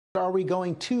Are we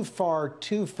going too far,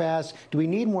 too fast? Do we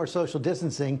need more social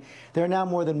distancing? There are now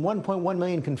more than 1.1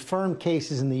 million confirmed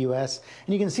cases in the U.S.,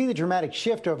 and you can see the dramatic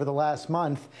shift over the last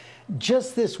month.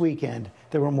 Just this weekend,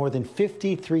 there were more than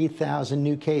 53,000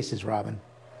 new cases, Robin.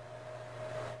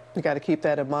 We got to keep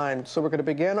that in mind. So we're going to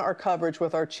begin our coverage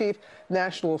with our chief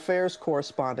national affairs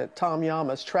correspondent, Tom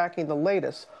Llamas, tracking the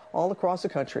latest all across the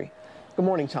country. Good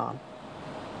morning, Tom.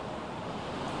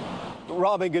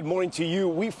 Robin, good morning to you.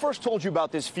 We first told you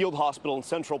about this field hospital in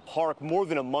Central Park more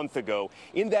than a month ago.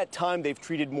 In that time, they've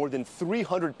treated more than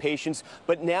 300 patients,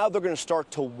 but now they're going to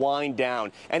start to wind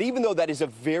down. And even though that is a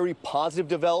very positive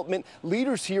development,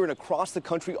 leaders here and across the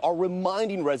country are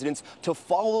reminding residents to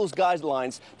follow those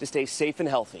guidelines to stay safe and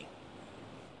healthy.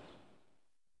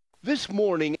 This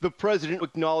morning, the president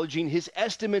acknowledging his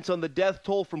estimates on the death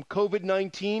toll from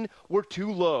COVID-19 were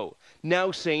too low, now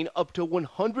saying up to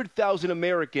 100,000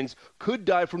 Americans could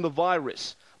die from the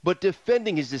virus, but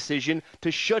defending his decision to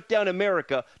shut down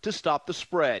America to stop the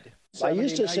spread. I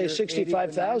used to say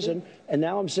 65,000, and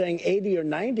now I'm saying 80 or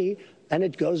 90, and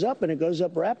it goes up, and it goes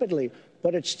up rapidly.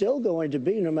 But it's still going to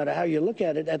be, no matter how you look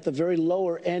at it, at the very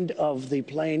lower end of the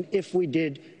plane if we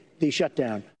did the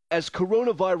shutdown. As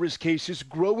coronavirus cases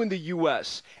grow in the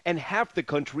U.S. and half the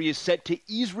country is set to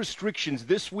ease restrictions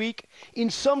this week, in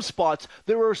some spots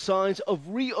there are signs of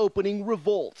reopening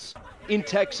revolts. In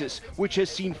Texas, which has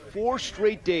seen 4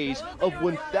 straight days of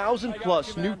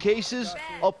 1,000+ new cases,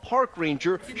 a park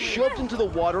ranger shoved into the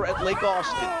water at Lake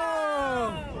Austin.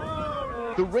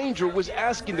 The ranger was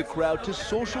asking the crowd to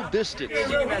social distance.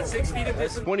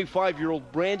 25-year-old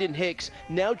Brandon Hicks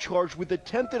now charged with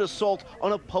attempted assault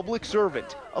on a public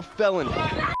servant, a felony.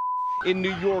 In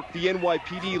New York, the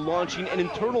NYPD launching an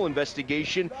internal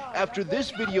investigation after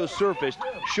this video surfaced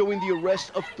showing the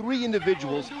arrest of 3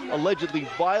 individuals allegedly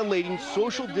violating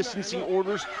social distancing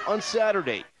orders on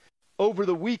Saturday. Over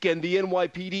the weekend, the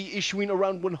NYPD issuing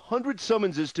around 100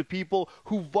 summonses to people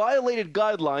who violated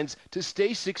guidelines to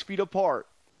stay 6 feet apart.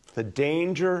 The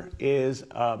danger is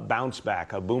a bounce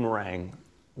back, a boomerang,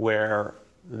 where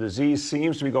the disease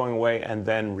seems to be going away and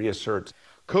then reasserts.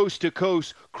 Coast to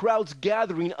coast, crowds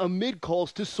gathering amid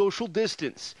calls to social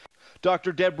distance.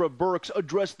 Dr. Deborah Birx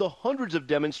addressed the hundreds of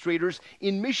demonstrators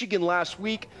in Michigan last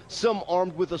week, some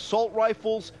armed with assault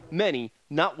rifles, many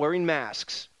not wearing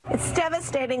masks. It's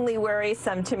devastatingly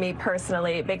worrisome to me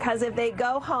personally, because if they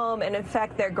go home and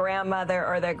infect their grandmother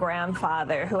or their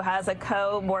grandfather who has a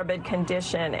comorbid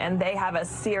condition and they have a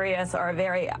serious or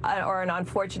an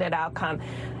unfortunate outcome,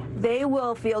 they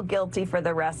will feel guilty for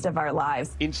the rest of our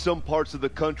lives. In some parts of the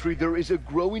country, there is a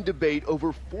growing debate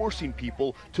over forcing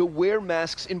people to wear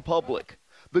masks in public.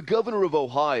 The governor of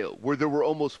Ohio, where there were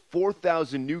almost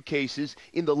 4,000 new cases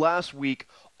in the last week,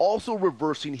 also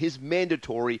reversing his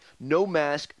mandatory no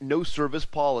mask, no service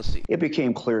policy. It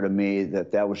became clear to me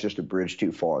that that was just a bridge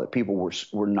too far, that people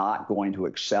were not going to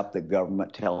accept the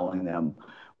government telling them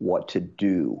what to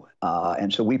do.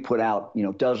 And so we put out,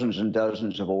 dozens and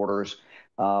dozens of orders.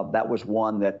 That was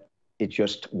one that it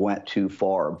just went too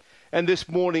far. And this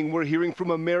morning, we're hearing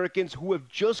from Americans who have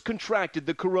just contracted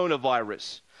the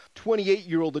coronavirus.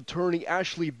 28-year-old attorney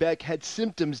Ashley Beck had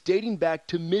symptoms dating back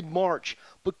to mid-March,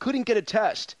 but couldn't get a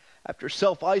test. After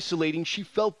self-isolating, she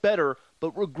felt better,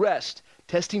 but regressed,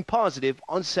 testing positive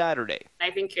on Saturday.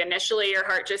 I think initially your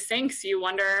heart just sinks. You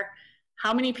wonder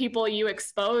how many people you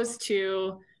exposed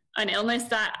to an illness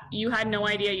that you had no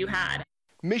idea you had.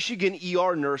 Michigan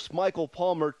ER nurse Michael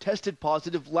Palmer tested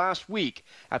positive last week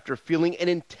after feeling an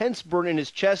intense burn in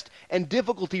his chest and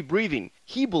difficulty breathing.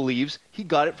 He believes he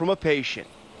got it from a patient.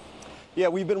 Yeah,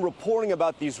 we've been reporting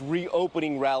about these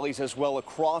reopening rallies as well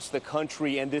across the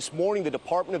country. And this morning, the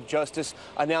Department of Justice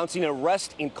announcing an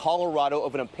arrest in Colorado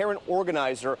of an apparent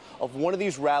organizer of one of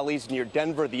these rallies near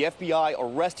Denver. The FBI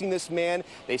arresting this man.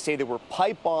 They say there were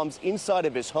pipe bombs inside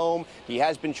of his home. He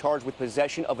has been charged with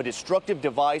possession of a destructive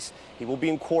device. He will be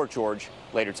in court, George,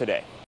 later today.